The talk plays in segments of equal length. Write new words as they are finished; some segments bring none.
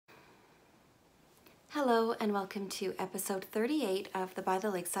Hello and welcome to episode 38 of the By the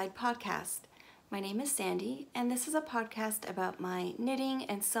Lakeside podcast. My name is Sandy and this is a podcast about my knitting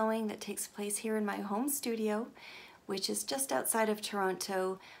and sewing that takes place here in my home studio, which is just outside of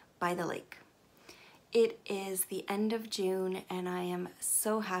Toronto by the lake. It is the end of June and I am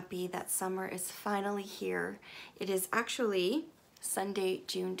so happy that summer is finally here. It is actually Sunday,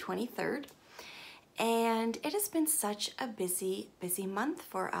 June 23rd, and it has been such a busy month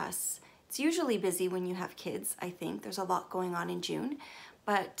for us. It's usually busy when you have kids, I think. There's a lot going on in June,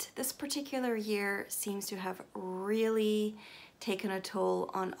 but this particular year seems to have really taken a toll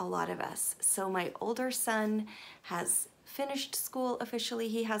on a lot of us. So my older son has finished school officially.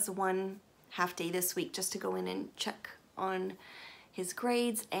 He has one half day this week just to go in and check on his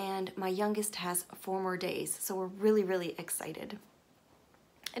grades, and my youngest has 4 more days. So we're really excited.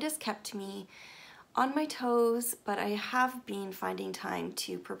 It has kept me on my toes, but I have been finding time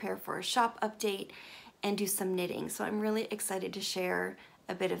to prepare for a shop update and do some knitting. So I'm really excited to share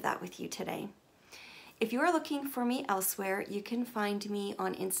a bit of that with you today. If you are looking for me elsewhere, you can find me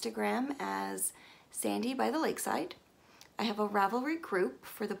on Instagram as Sandy by the Lakeside. I have a Ravelry group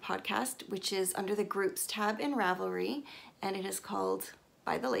for the podcast, which is under the groups tab in Ravelry, and it is called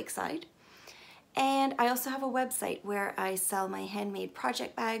By the Lakeside. And I also have a website where I sell my handmade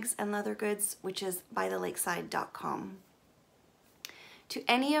project bags and leather goods, which is bythelakeside.com. To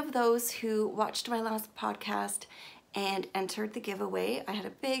any of those who watched my last podcast and entered the giveaway, I had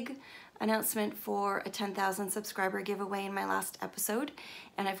a big announcement for a 10,000 subscriber giveaway in my last episode,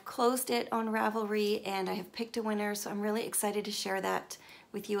 and I've closed it on Ravelry and I have picked a winner, so I'm really excited to share that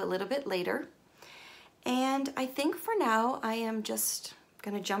with you a little bit later. And I think for now I am just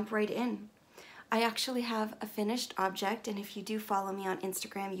gonna jump right in. I actually have a finished object, and if you do follow me on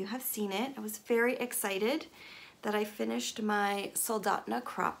Instagram, you have seen it. I was very excited that I finished my Soldatna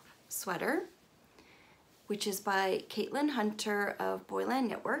crop sweater, which is by Caitlin Hunter of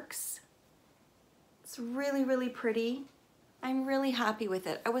Boyland Knitworks. It's really pretty. I'm really happy with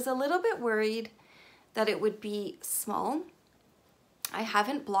it. I was a little bit worried that it would be small. I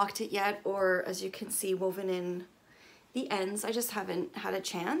haven't blocked it yet, or as you can see, woven in the ends. I just haven't had a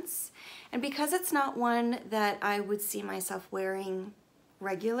chance. And because it's not one that I would see myself wearing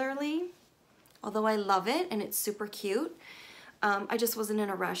regularly, although I love it and it's super cute, I just wasn't in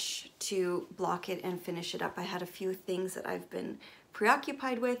a rush to block it and finish it up. I had a few things that I've been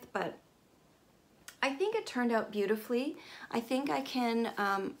preoccupied with, but I think it turned out beautifully. I think I can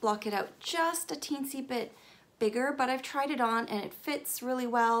block it out just a teensy bit bigger, but I've tried it on and it fits really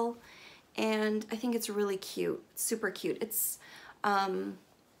well. And I think it's really cute, super cute. It's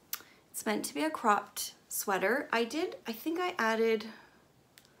meant to be a cropped sweater. I think I added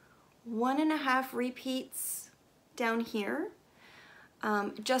 1.5 repeats down here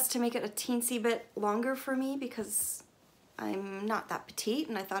just to make it a teensy bit longer for me because I'm not that petite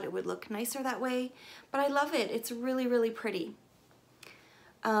and I thought it would look nicer that way. But I love it. It's really pretty.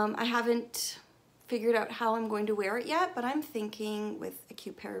 I haven't figured out how I'm going to wear it yet, but I'm thinking with a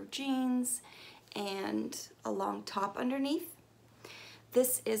cute pair of jeans and a long top underneath.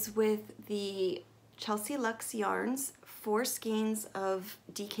 This is with the Chelsea Luxe yarns, 4 skeins of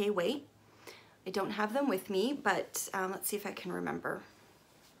DK weight. I don't have them with me, but let's see if I can remember.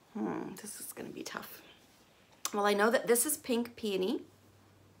 This is gonna be tough. Well, I know that this is pink peony.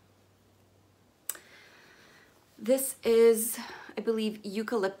 This is, I believe,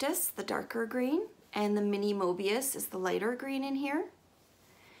 eucalyptus, the darker green, and the mini Mobius is the lighter green in here.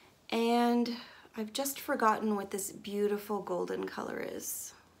 And I've just forgotten what this beautiful golden color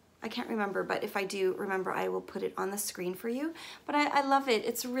is. I can't remember, but if I do remember, I will put it on the screen for you. But I love it.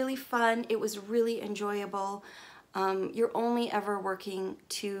 It's really fun. It was really enjoyable. You're only ever working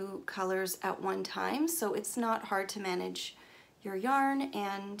 2 colors at one time, so it's not hard to manage your yarn,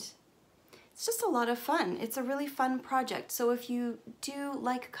 and it's just a lot of fun. It's a really fun project. So if you do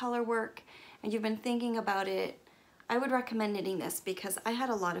like color work and you've been thinking about it, I would recommend knitting this because I had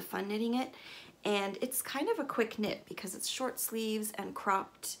a lot of fun knitting it, and it's kind of a quick knit because it's short sleeves and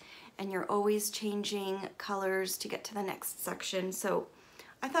cropped and you're always changing colors to get to the next section. So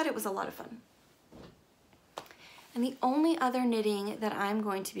I thought it was a lot of fun. And the only other knitting that I'm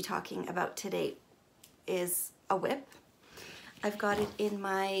going to be talking about today is a whip. I've got it in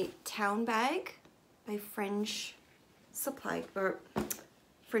my town bag by Fringe Supply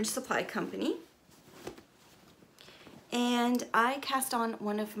Company. And I cast on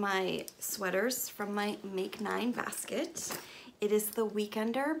one of my sweaters from my Make 9 basket. It is the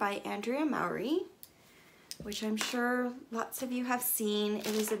Weekender by Andrea Mowry, which I'm sure lots of you have seen. It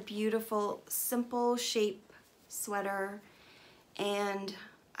is a beautiful, simple shape sweater, and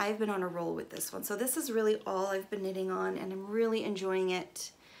I've been on a roll with this one. So this is really all I've been knitting on, and I'm really enjoying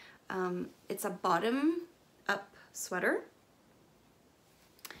it. It's a bottom up sweater.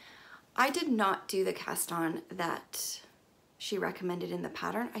 I did not do the cast on that she recommended in the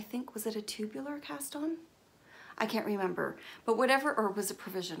pattern. I think, was it a tubular cast on? I can't remember, but whatever, or was it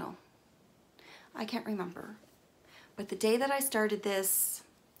provisional? I can't remember. But the day that I started this,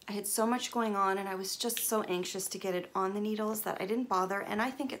 I had so much going on and I was just so anxious to get it on the needles that I didn't bother, and I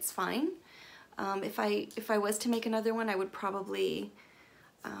think it's fine. If I was to make another one, I would probably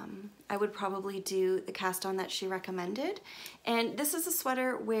do the cast on that she recommended. And this is a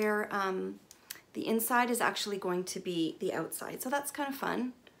sweater where the inside is actually going to be the outside, so that's kind of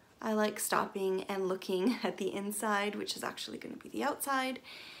fun. I like stopping and looking at the inside, which is actually going to be the outside.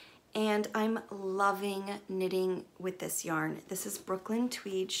 And I'm loving knitting with this yarn. This is Brooklyn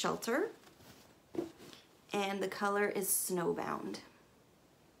Tweed Shelter, and the color is Snowbound.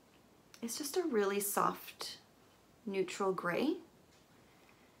 It's just a really soft neutral gray,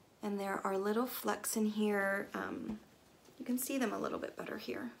 and there are little flecks in here. You can see them a little bit better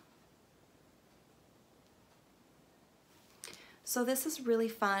here. So this is really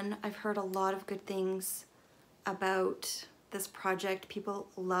fun. I've heard a lot of good things about this project. People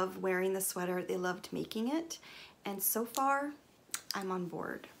love wearing the sweater. They loved making it. And so far, I'm on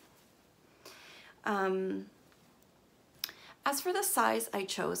board. As for the size I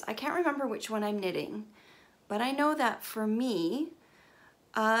chose, I can't remember which one I'm knitting, but I know that for me,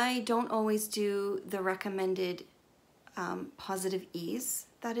 I don't always do the recommended positive ease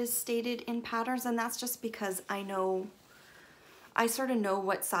that is stated in patterns, and that's just because I sort of know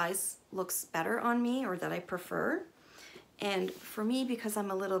what size looks better on me or that I prefer. And for me, because I'm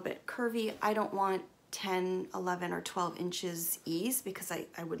a little bit curvy, I don't want 10, 11, or 12 inches ease because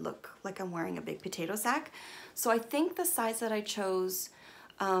I would look like I'm wearing a big potato sack. So I think the size that I chose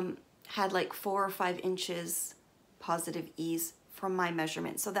had like 4 or 5 inches positive ease from my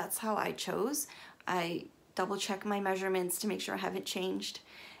measurement. So that's how I chose. I double check my measurements to make sure I haven't changed.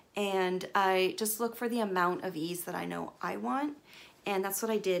 And I just look for the amount of ease that I know I want. And that's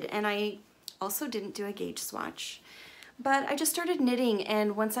what I did. And I also didn't do a gauge swatch. But I just started knitting,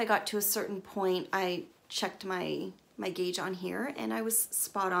 and once I got to a certain point, I checked my gauge on here, and I was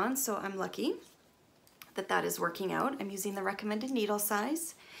spot on, so I'm lucky that that is working out. I'm using the recommended needle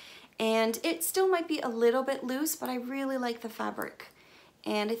size, and it still might be a little bit loose, but I really like the fabric.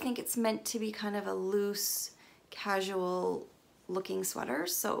 And I think it's meant to be kind of a loose, casual looking sweater,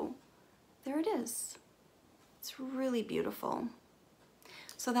 so there it is. It's really beautiful.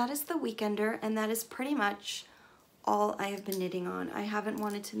 So that is the Weekender, and that is pretty much all I have been knitting on. I haven't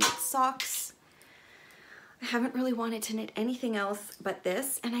wanted to knit socks. I haven't really wanted to knit anything else but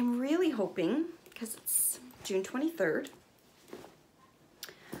this, and I'm really hoping, because it's June 23rd,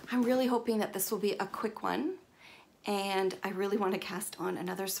 I'm really hoping that this will be a quick one, and I really want to cast on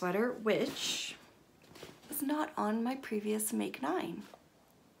another sweater, which is not on my previous Make 9.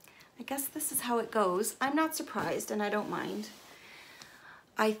 I guess this is how it goes. I'm not surprised, and I don't mind.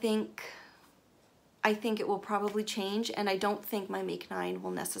 I think it will probably change, and I don't think my Make 9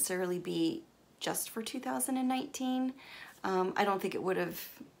 will necessarily be just for 2019. I don't think it would have,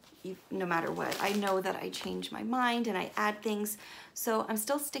 no matter what. I know that I change my mind and I add things, so I'm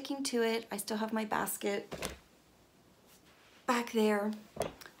still sticking to it. I still have my basket back there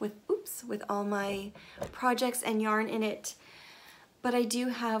with, with all my projects and yarn in it. But I do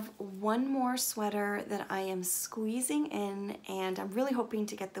have one more sweater that I am squeezing in, and I'm really hoping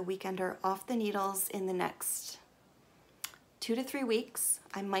to get the Weekender off the needles in the next 2 to 3 weeks.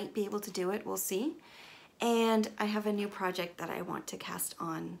 I might be able to do it, we'll see. And I have a new project that I want to cast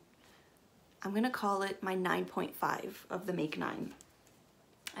on. I'm gonna call it my 9.5 of the Make 9.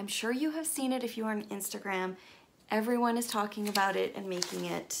 I'm sure you have seen it if you are on Instagram. Everyone is talking about it and making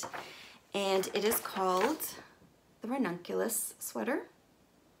it. And it is called the Ranunculus sweater.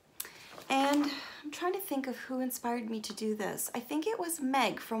 And I'm trying to think of who inspired me to do this. I think it was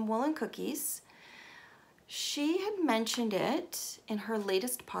Meg from Wool & Cookies. She had mentioned it in her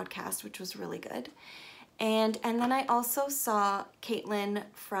latest podcast, which was really good. And then I also saw Caitlin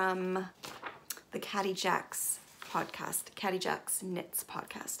from the Caddy Jacks podcast, Caddy Jacks Knits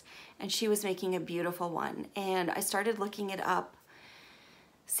podcast, and she was making a beautiful one. And I started looking it up,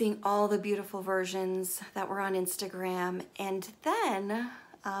 seeing all the beautiful versions that were on Instagram. And then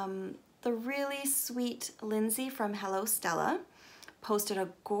the really sweet Lindsay from Hello Stella posted a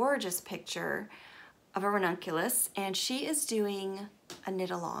gorgeous picture of a ranunculus, and she is doing a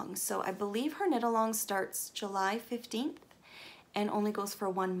knit along. So I believe her knit along starts July 15th and only goes for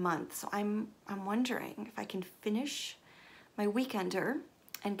 1 month. So I'm wondering if I can finish my Weekender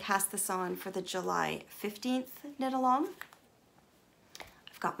and cast this on for the July 15th knit along.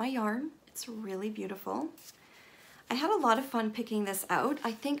 I've got my yarn. It's really beautiful. I had a lot of fun picking this out.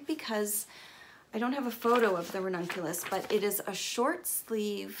 I think because I don't have a photo of the ranunculus, but it is a short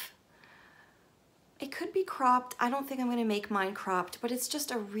sleeve. It could be cropped. I don't think I'm gonna make mine cropped, but it's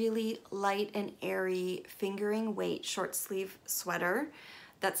just a really light and airy fingering weight short sleeve sweater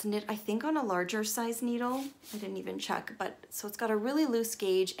that's knit, I think, on a larger size needle. I didn't even check, but so it's got a really loose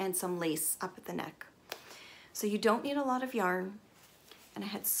gauge and some lace up at the neck. So you don't need a lot of yarn. And I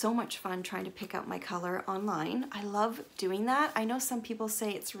had so much fun trying to pick out my color online. I love doing that. I know some people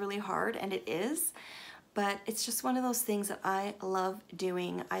say it's really hard, and it is, but it's just one of those things that I love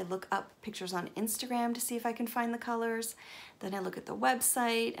doing. I look up pictures on Instagram to see if I can find the colors. Then I look at the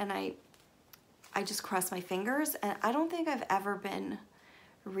website, and I just cross my fingers. And I don't think I've ever been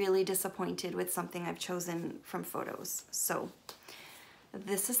really disappointed with something I've chosen from photos. So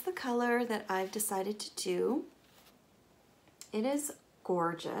this is the color that I've decided to do. It is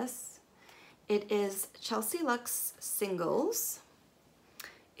gorgeous. It is Chelsea Luxe Singles.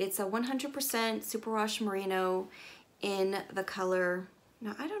 It's a 100% superwash merino in the color,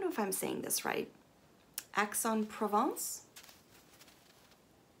 now I don't know if I'm saying this right, Aix-en-Provence.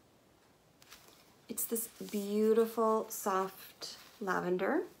 It's this beautiful soft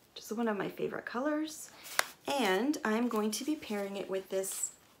lavender, which is one of my favorite colors. And I'm going to be pairing it with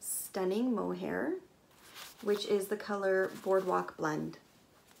this stunning mohair, which is the color Boardwalk Blend.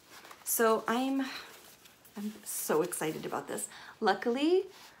 So I'm so excited about this. Luckily,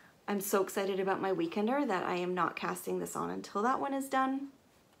 I'm so excited about my weekender that I am not casting this on until that one is done.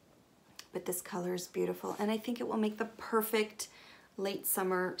 But this color is beautiful, and I think it will make the perfect late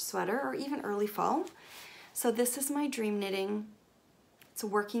summer sweater or even early fall. So this is my dream knitting. It's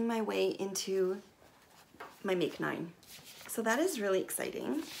working my way into my Make 9. So that is really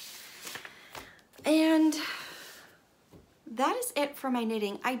exciting. And that is it for my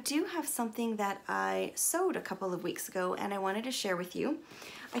knitting. I do have something that I sewed a couple of weeks ago and I wanted to share with you.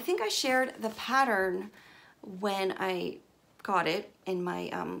 I think I shared the pattern when I got it in my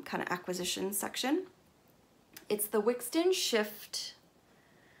kind of acquisition section. It's the Wixton Shift.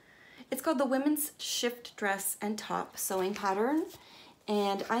 It's called the Women's Shift Dress and Top sewing pattern.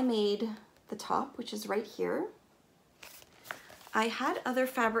 And I made the top, which is right here. I had other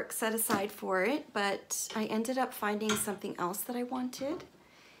fabric set aside for it, but I ended up finding something else that I wanted,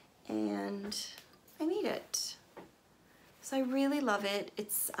 and I made it. So I really love it.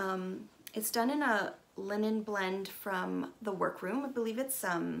 It's done in a linen blend from the Workroom. I believe it's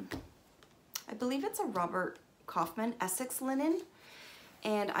a Robert Kaufman Essex linen,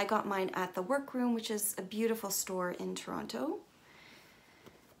 and I got mine at the Workroom, which is a beautiful store in Toronto.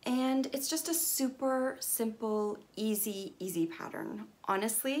 And it's just a super simple, easy pattern.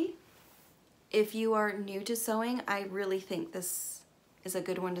 Honestly, if you are new to sewing, I really think this is a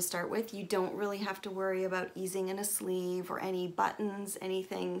good one to start with. You don't really have to worry about easing in a sleeve or any buttons,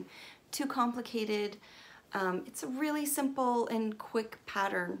 anything too complicated. It's a really simple and quick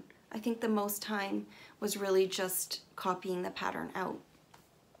pattern. I think the most time was really just copying the pattern out.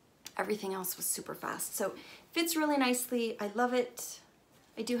 Everything else was super fast. So it fits really nicely. I love it.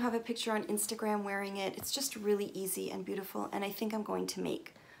 I do have a picture on Instagram wearing it. It's just really easy and beautiful, and I think I'm going to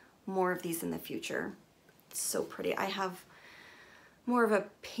make more of these in the future. It's so pretty. I have more of a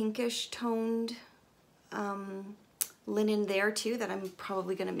pinkish toned linen there too that I'm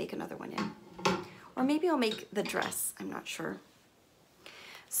probably gonna make another one in. Or maybe I'll make the dress, I'm not sure.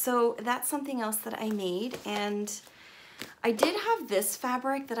 So that's something else that I made, and I did have this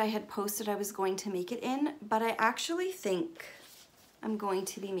fabric that I had posted I was going to make it in, but I actually think I'm going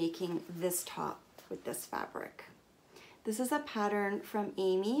to be making this top with this fabric. This is a pattern from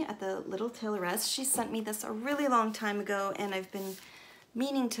Amy at the Little Tailoress. She sent me this a really long time ago, and I've been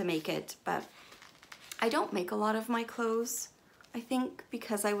meaning to make it, but I don't make a lot of my clothes. I think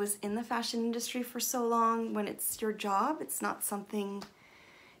because I was in the fashion industry for so long, when it's your job, it's not something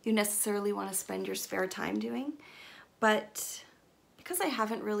you necessarily want to spend your spare time doing. But because I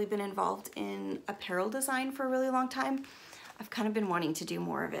haven't really been involved in apparel design for a really long time, I've kind of been wanting to do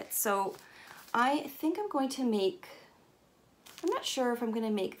more of it. So I think I'm going to make, I'm not sure if I'm going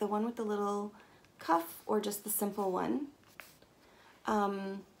to make the one with the little cuff or just the simple one.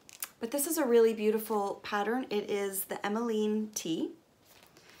 But this is a really beautiful pattern. It is the Emmeline Tee,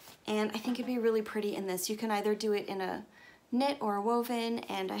 and I think it'd be really pretty in this. You can either do it in a knit or a woven,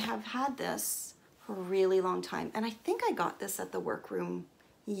 and I have had this for a really long time. And I think I got this at the Workroom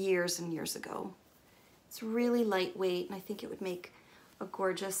years and years ago. It's really lightweight, and I think it would make a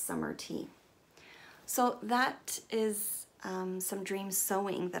gorgeous summer tee. So that is some dream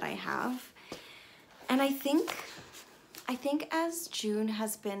sewing that I have. And I think as June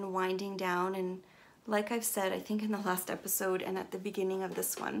has been winding down, and like I've said, I think in the last episode and at the beginning of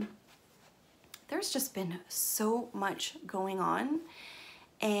this one, there's just been so much going on.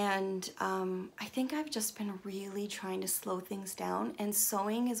 And I think I've just been really trying to slow things down, and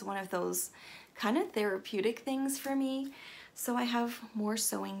sewing is one of those kind of therapeutic things for me. So I have more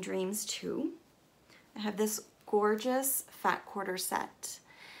sewing dreams too. I have this gorgeous fat quarter set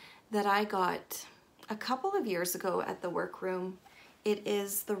that I got a couple of years ago at the workroom. It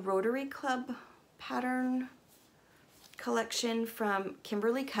is the Rotary Club pattern collection from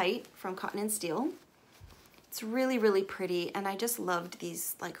Kimberly Kite from Cotton and Steel. It's really, really pretty, and I just loved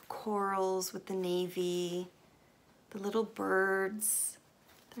these like corals with the navy, the little birds.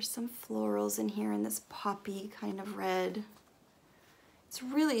 There's some florals in here in this poppy kind of red. It's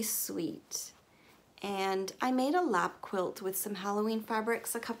really sweet. And I made a lap quilt with some Halloween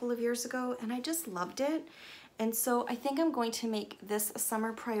fabrics a couple of years ago, and I just loved it. And so I think I'm going to make this a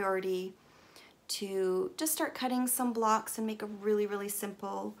summer priority to just start cutting some blocks and make a really, really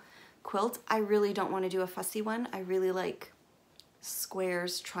simple quilt. I really don't want to do a fussy one. I really like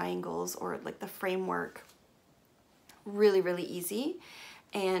squares, triangles, or like the framework. Really, really easy.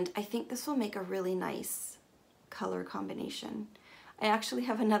 And I think this will make a really nice color combination. I actually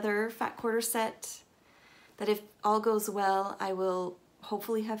have another fat quarter set that, if all goes well, I will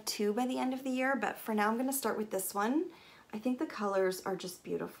hopefully have 2 by the end of the year, but for now I'm going to start with this one. I think the colors are just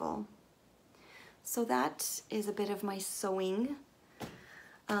beautiful. So that is a bit of my sewing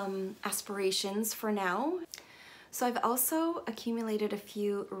aspirations for now. So I've also accumulated a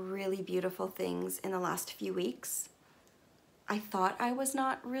few really beautiful things in the last few weeks. I thought I was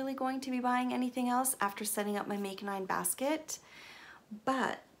not really going to be buying anything else after setting up my Make 9 basket,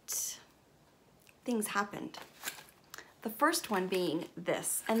 but things happened. The first one being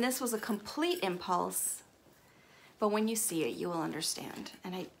this, and this was a complete impulse, but when you see it, you will understand.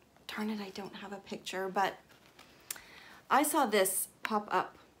 And darn it, I don't have a picture, but I saw this pop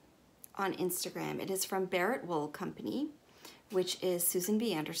up on Instagram. It is from Barrett Wool Company, which is Susan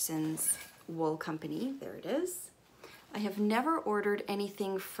B. Anderson's wool company. There it is. I have never ordered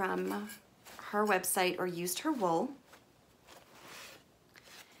anything from her website or used her wool.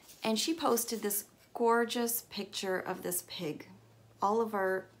 And she posted this gorgeous picture of this pig,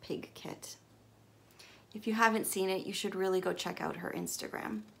 Oliver Pig Kit. If you haven't seen it, you should really go check out her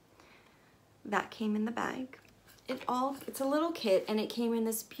Instagram. That came in the bag. It's a little kit, and it came in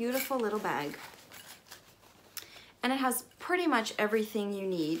this beautiful little bag. And it has pretty much everything you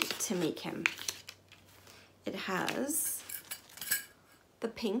need to make him. It has the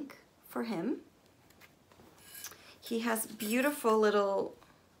pink for him. He has beautiful little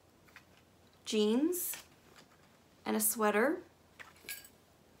jeans and a sweater,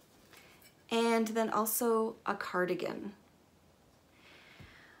 and then also a cardigan.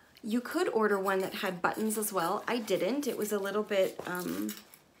 You could order one that had buttons as well. I didn't. It was a little bit,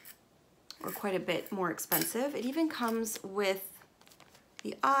 or quite a bit more expensive. It even comes with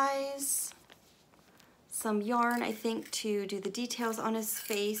the eyes, some yarn, I think, to do the details on his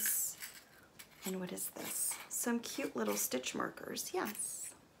face. And what is this? Some cute little stitch markers,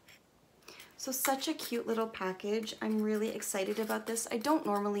 yes. So such a cute little package. I'm really excited about this. I don't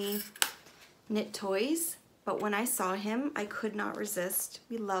normally knit toys, but when I saw him, I could not resist.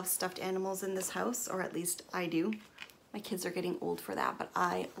 We love stuffed animals in this house, or at least I do. My kids are getting old for that, but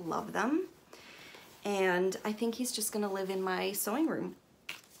I love them. And I think he's just gonna live in my sewing room.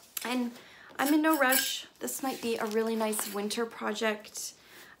 And I'm in no rush. This might be a really nice winter project.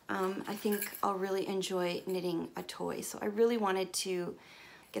 I think I'll really enjoy knitting a toy. So I really wanted to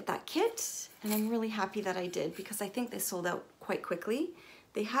get that kit, and I'm really happy that I did, because I think they sold out quite quickly.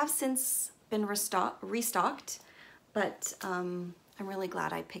 They have since been restocked, but I'm really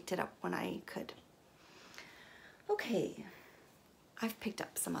glad I picked it up when I could. Okay, I've picked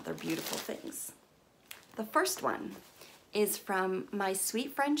up some other beautiful things. The first one is from my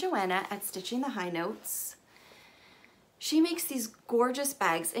sweet friend Joanna at Stitching the High Notes. She makes these gorgeous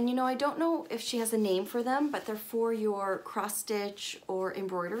bags, and you know, I don't know if she has a name for them, but they're for your cross stitch or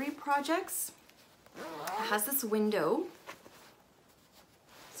embroidery projects. It has this window,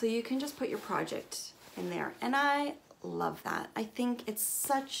 so you can just put your project in there, and I love that. I think it's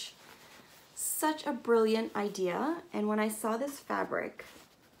such a brilliant idea, and when I saw this fabric,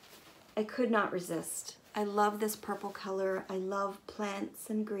 I could not resist. I love this purple color. I love plants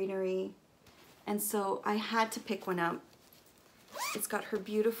and greenery, and so I had to pick one up. It's got her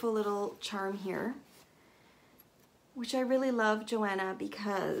beautiful little charm here, which I really love, Joanna,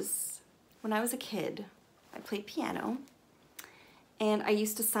 because when I was a kid, I played piano, And I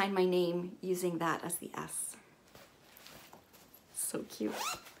used to sign my name using that as the S. So cute.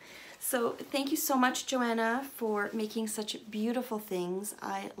 So thank you so much, Joanna, for making such beautiful things.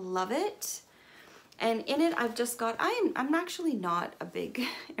 I love it. And in it, I've just got, I'm actually not a big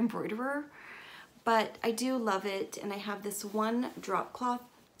embroiderer, but I do love it. And I have this one drop cloth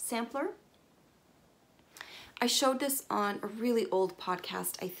sampler. I showed this on a really old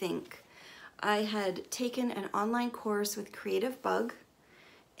podcast, I think. I had taken an online course with Creative Bug,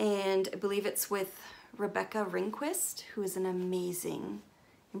 and I believe it's with Rebecca Ringquist, who is an amazing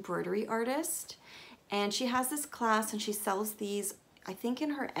embroidery artist. And she has this class and she sells these, I think,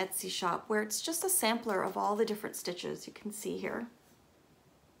 in her Etsy shop, where it's just a sampler of all the different stitches you can see here.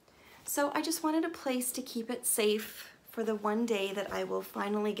 So I just wanted a place to keep it safe for the one day that I will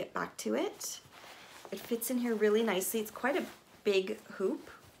finally get back to it. It fits in here really nicely. It's quite a big hoop.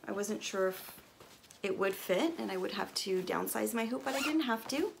 I wasn't sure if it would fit and I would have to downsize my hoop, but I didn't have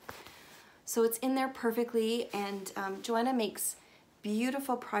to. So it's in there perfectly, and Joanna makes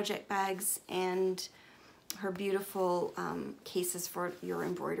beautiful project bags and her beautiful cases for your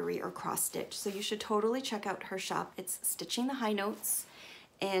embroidery or cross stitch. So you should totally check out her shop. It's Stitching the High Notes,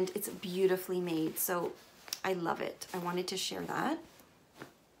 and it's beautifully made. So I love it. I wanted to share that.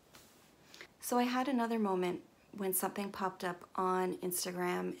 So I had another moment when something popped up on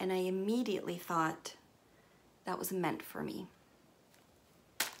Instagram and I immediately thought that was meant for me.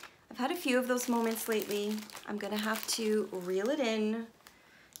 I've had a few of those moments lately. I'm gonna have to reel it in,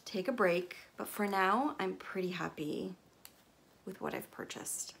 take a break, but for now, I'm pretty happy with what I've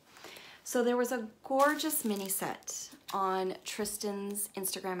purchased. So there was a gorgeous mini set on Tristan's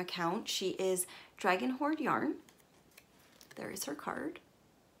Instagram account. She is Dragon Horde Yarn. There is her card.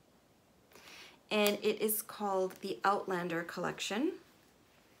 And it is called the Outlander collection.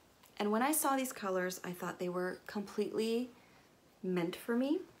 And when I saw these colors, I thought they were completely meant for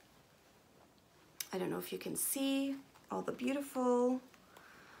me. I don't know if you can see all the beautiful,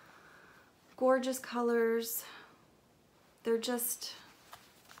 gorgeous colors. They're just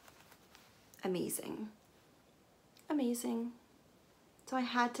amazing. Amazing. So I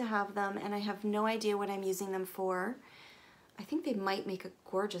had to have them, and I have no idea what I'm using them for. I think they might make a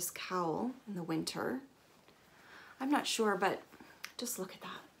gorgeous cowl in the winter. I'm not sure, but just look at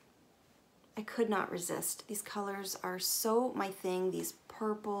that. I could not resist. These colors are so my thing. These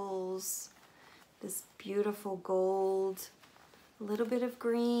purples, this beautiful gold, a little bit of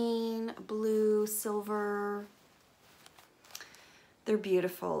green, blue, silver. They're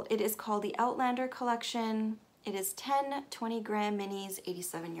beautiful. It is called the Outlander collection. It is 10 20-gram minis,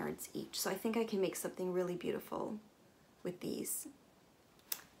 87 yards each. So I think I can make something really beautiful with these.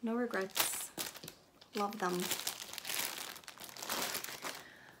 No regrets. Love them.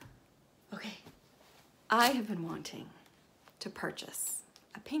 Okay, I have been wanting to purchase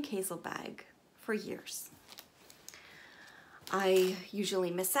a pink hazel bag for years. I usually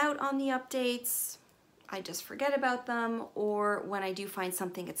miss out on the updates. I just forget about them, or when I do find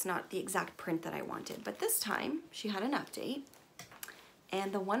something, it's not the exact print that I wanted. But this time, she had an update,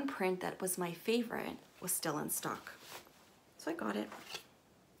 and the one print that was my favorite was still in stock. So I got it.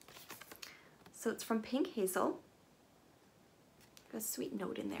 So it's from Pink Hazel. Got a sweet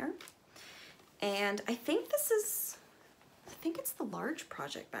note in there. And I think this is, I think it's the large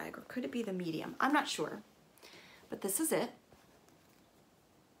project bag, or could it be the medium? I'm not sure, but this is it.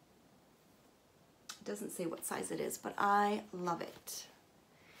 It doesn't say what size it is, but I love it.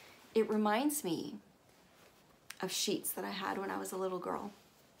 It reminds me of sheets that I had when I was a little girl.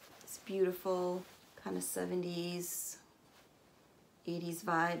 It's beautiful, kind of 70s, 80s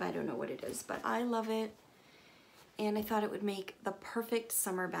vibe. I don't know what it is, but I love it. And I thought it would make the perfect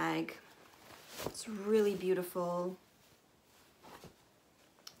summer bag. It's really beautiful.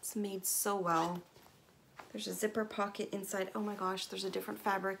 It's made so well. There's a zipper pocket inside. Oh my gosh, there's a different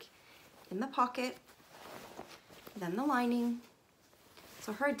fabric in the pocket, then the lining.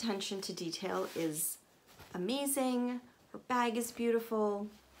 So her attention to detail is amazing. Her bag is beautiful.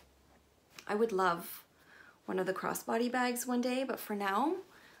 I would love one of the crossbody bags one day, but for now,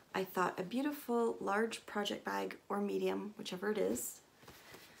 I thought a beautiful large project bag, or medium, whichever it is,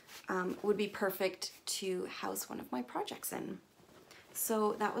 would be perfect to house one of my projects in.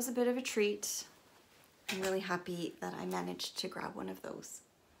 So that was a bit of a treat. I'm really happy that I managed to grab one of those.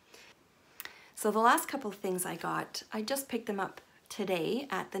 So the last couple of things I got, I just picked them up today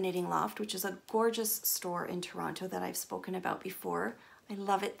at the Knitting Loft, which is a gorgeous store in Toronto that I've spoken about before. I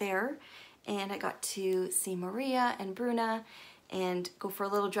love it there. And I got to see Maria and Bruna and go for a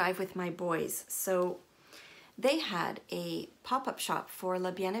little drive with my boys. So they had a pop-up shop for La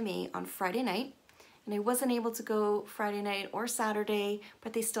Bien-Aimée on Friday night, and I wasn't able to go Friday night or Saturday,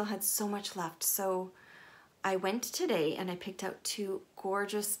 but they still had so much left. So I went today and I picked out 2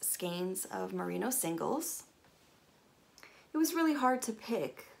 gorgeous skeins of merino singles. It was really hard to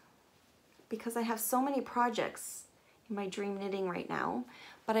pick because I have so many projects in my dream knitting right now,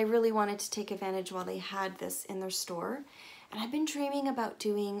 but I really wanted to take advantage while they had this in their store. And I've been dreaming about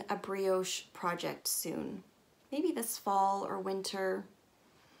doing a brioche project soon, maybe this fall or winter.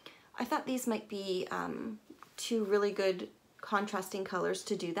 I thought these might be 2 really good contrasting colors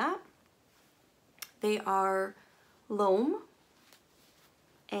to do that. They are loam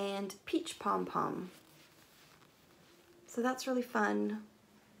and peach pom-pom. So that's really fun.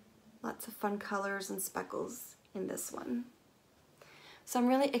 Lots of fun colors and speckles in this one. So I'm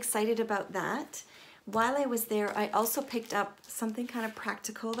really excited about that. While I was there, I also picked up something kind of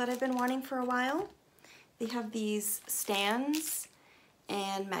practical that I've been wanting for a while. They have these stands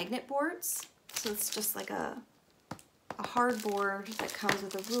and magnet boards. So it's just like a hard board that comes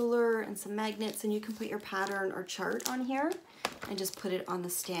with a ruler and some magnets, and you can put your pattern or chart on here and just put it on the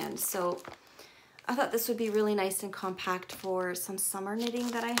stand. So I thought this would be really nice and compact for some summer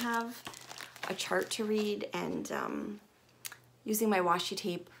knitting that I have, a chart to read, and using my washi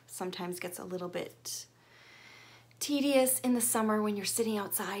tape sometimes gets a little bit tedious in the summer when you're sitting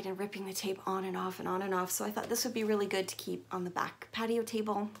outside and ripping the tape on and off and on and off. So I thought this would be really good to keep on the back patio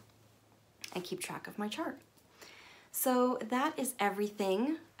table and keep track of my chart. So that is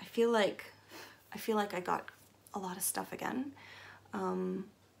everything. I feel like I got a lot of stuff again.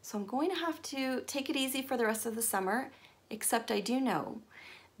 So I'm going to have to take it easy for the rest of the summer, except I do know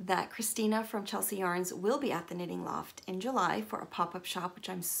that Christina from Chelsea Yarns will be at the Knitting Loft in July for a pop-up shop, which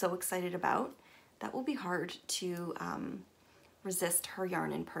I'm so excited about. That will be hard to resist her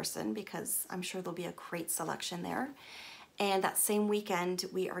yarn in person because I'm sure there'll be a great selection there. And that same weekend,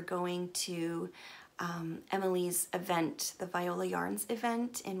 we are going to Emily's event, the Viola Yarns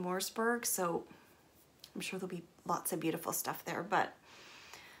event in Mooresburg. So I'm sure there'll be lots of beautiful stuff there, but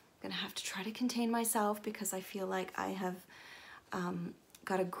I'm gonna have to try to contain myself because I feel like I have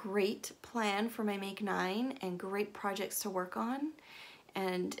got a great plan for my Make 9 and great projects to work on.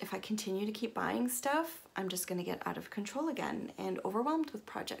 And if I continue to keep buying stuff, I'm just gonna get out of control again and overwhelmed with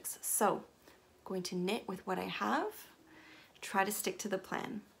projects. So I'm going to knit with what I have, try to stick to the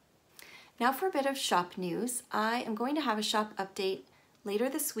plan. Now for a bit of shop news. I am going to have a shop update later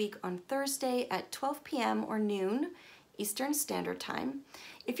this week on Thursday at 12 p.m. or noon Eastern Standard Time.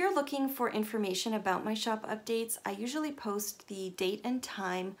 If you're looking for information about my shop updates, I usually post the date and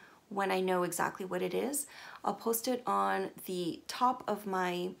time when I know exactly what it is. I'll post it on the top of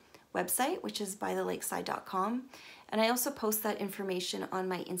my website, which is bythelakeside.com. And I also post that information on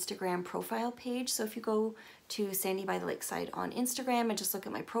my Instagram profile page. So if you go to Sandy by the Lakeside on Instagram and just look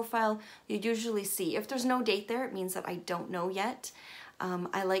at my profile, you usually see, if there's no date there, it means that I don't know yet.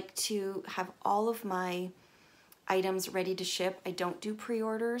 I like to have all of my items ready to ship. I don't do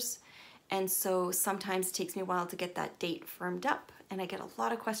pre-orders. And so sometimes it takes me a while to get that date firmed up. And I get a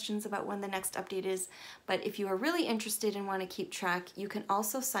lot of questions about when the next update is. But if you are really interested and want to keep track, you can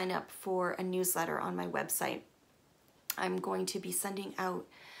also sign up for a newsletter on my website. I'm going to be sending out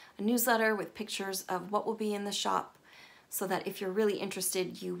a newsletter with pictures of what will be in the shop so that if you're really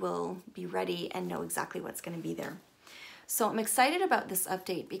interested, you will be ready and know exactly what's going to be there. So I'm excited about this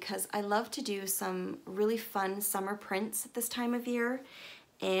update because I love to do some really fun summer prints at this time of year.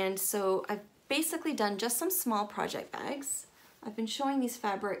 And so I've basically done just some small project bags. I've been showing these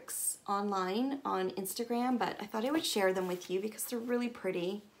fabrics online on Instagram, but I thought I would share them with you because they're really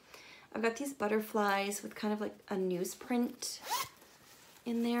pretty. I've got these butterflies with kind of like a newsprint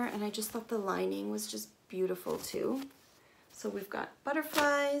in there, and I just thought the lining was just beautiful too. So we've got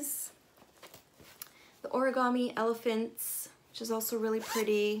butterflies, the origami elephants, which is also really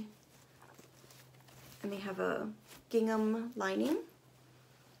pretty, and they have a gingham lining.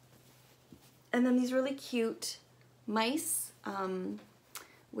 And then these really cute mice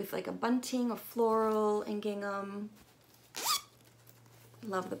with like a bunting of floral and gingham.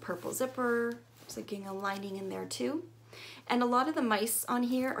 Love the purple zipper. There's a gingham lining in there too. And a lot of the mice on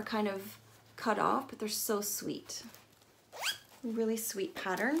here are kind of cut off, but they're so sweet. Really sweet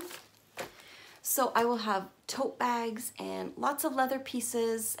pattern. So I will have tote bags and lots of leather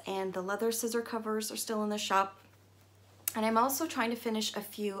pieces, and the leather scissor covers are still in the shop. And I'm also trying to finish a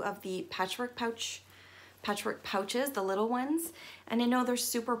few of the patchwork pouches, the little ones. And I know they're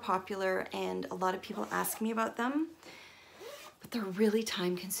super popular and a lot of people ask me about them, but they're really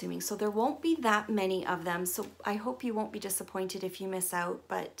time consuming. So there won't be that many of them. So I hope you won't be disappointed if you miss out,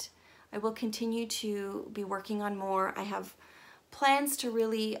 but I will continue to be working on more. I have plans to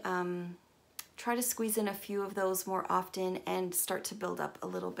really try to squeeze in a few of those more often and start to build up a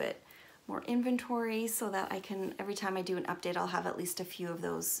little bit more inventory so that I can, every time I do an update, I'll have at least a few of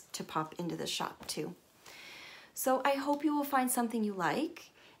those to pop into the shop too. So I hope you will find something you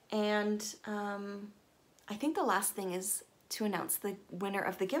like. And I think the last thing is to announce the winner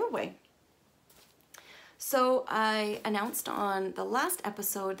of the giveaway. So I announced on the last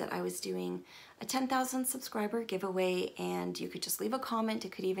episode that I was doing a 10,000 subscriber giveaway, and you could just leave a comment.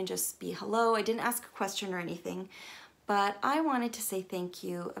 It could even just be hello. I didn't ask a question or anything, but I wanted to say thank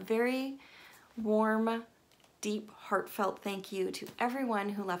you, a very warm, deep, heartfelt thank you to everyone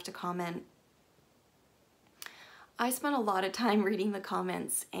who left a comment. I spent a lot of time reading the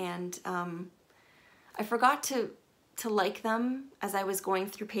comments, and I forgot to like them as I was going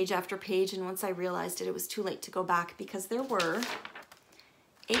through page after page, and once I realized it was too late to go back because there were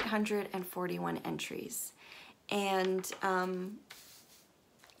 841 entries. And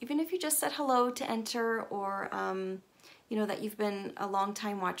even if you just said hello to enter, or you know, that you've been a long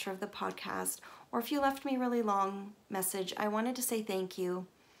time watcher of the podcast, or if you left me a really long message, I wanted to say thank you.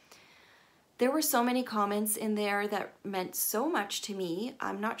 There were so many comments in there that meant so much to me.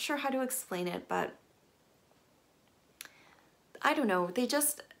 I'm not sure how to explain it, but I don't know,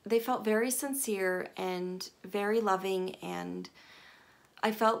 they felt very sincere and very loving, and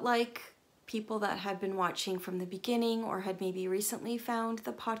I felt like people that had been watching from the beginning or had maybe recently found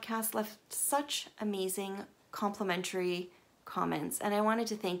the podcast left such amazing complimentary comments, and I wanted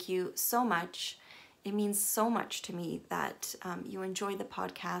to thank you so much. It means so much to me that you enjoy the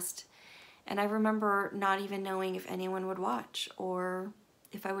podcast, and I remember not even knowing if anyone would watch or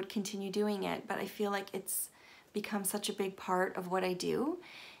if I would continue doing it, but I feel like it's become such a big part of what I do,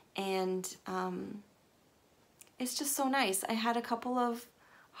 and it's just so nice. I had a couple of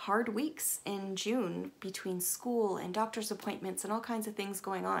hard weeks in June between school and doctor's appointments and all kinds of things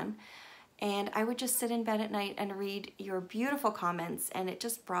going on, and I would just sit in bed at night and read your beautiful comments, and it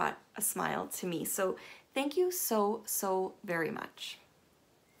just brought a smile to me. So thank you so very much.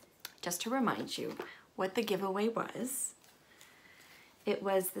 Just to remind you what the giveaway was, it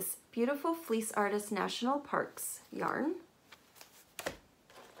was this beautiful Fleece Artist National Parks yarn,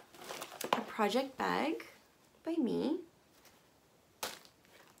 a project bag by me,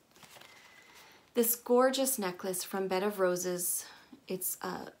 this gorgeous necklace from Bed of Roses. It's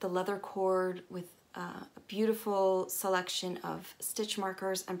the leather cord with a beautiful selection of stitch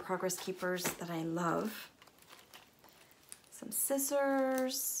markers and progress keepers that I love, some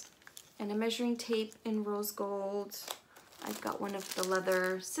scissors, and a measuring tape in rose gold. I've got one of the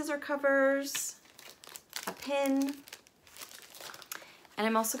leather scissor covers, a pin, and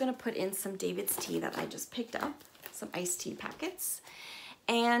I'm also going to put in some David's tea that I just picked up, some iced tea packets.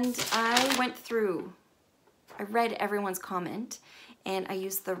 And I went through, I read everyone's comment, and I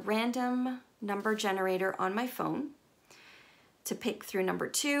used the random number generator on my phone to pick through number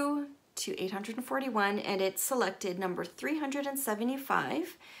 2 to 841, and it selected number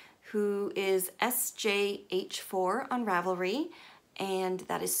 375, who is SJH4 on Ravelry, and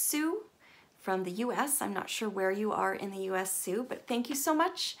that is Sue from the US. I'm not sure where you are in the US, Sue, but thank you so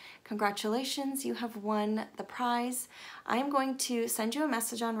much. Congratulations, you have won the prize. I'm going to send you a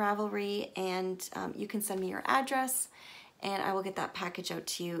message on Ravelry, and you can send me your address, and I will get that package out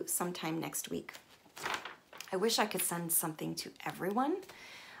to you sometime next week. I wish I could send something to everyone,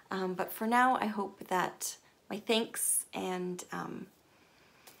 but for now, I hope that my thanks and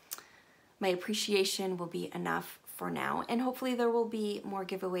my appreciation will be enough for now, and hopefully there will be more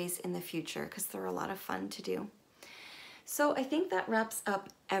giveaways in the future because they're a lot of fun to do. So I think that wraps up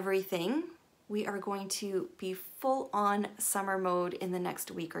everything. We are going to be full on summer mode in the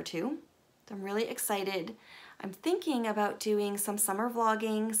next week or two. So I'm really excited. I'm thinking about doing some summer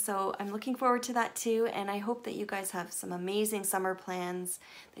vlogging, so I'm looking forward to that too, and I hope that you guys have some amazing summer plans,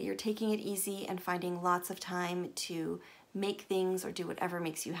 that you're taking it easy and finding lots of time to make things or do whatever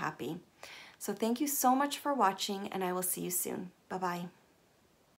makes you happy. So thank you so much for watching, and I will see you soon. Bye-bye.